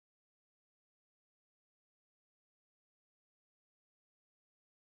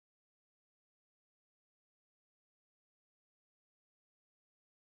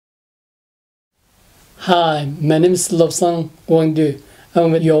Hi, my name is Lobsang Wangdu.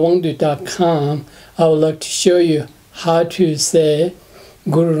 I'm with YoWangdu.com. I would like to show you how to say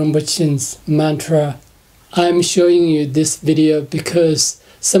Guru Rinpoche's mantra. I'm showing you this video because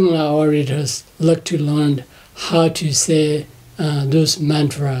some of our readers like to learn how to say those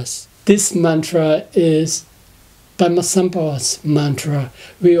mantras. This mantra is Padmasambhava's mantra.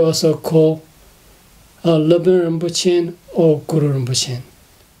 We also call Lopon Rinpoche or Guru Rinpoche.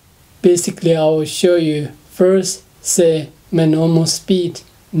 Basically, I will show you first say my normal speed,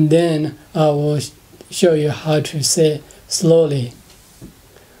 then I will show you how to say slowly.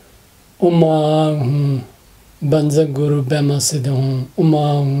 Om benza Guru pema siddhi.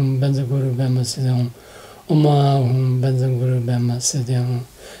 Om benza Guru pema siddhi. Om benza Guru pema siddhi.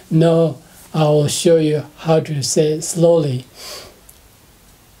 Now I will show you how to say slowly.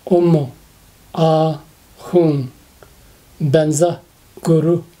 Om benza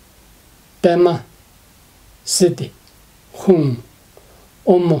Guru pema siddhi.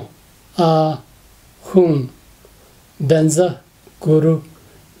 Om benza Guru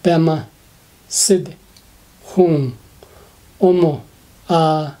pema siddhi. Om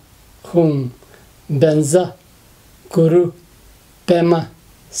benza Guru pema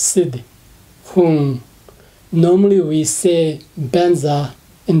siddhi. Normally we say benza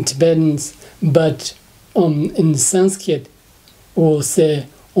in Tibetans, but in Sanskrit we'll say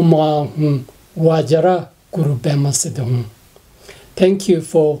Vajra Guru pema siddhi. Thank you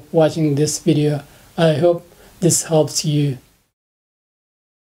for watching this video. I hope this helps you.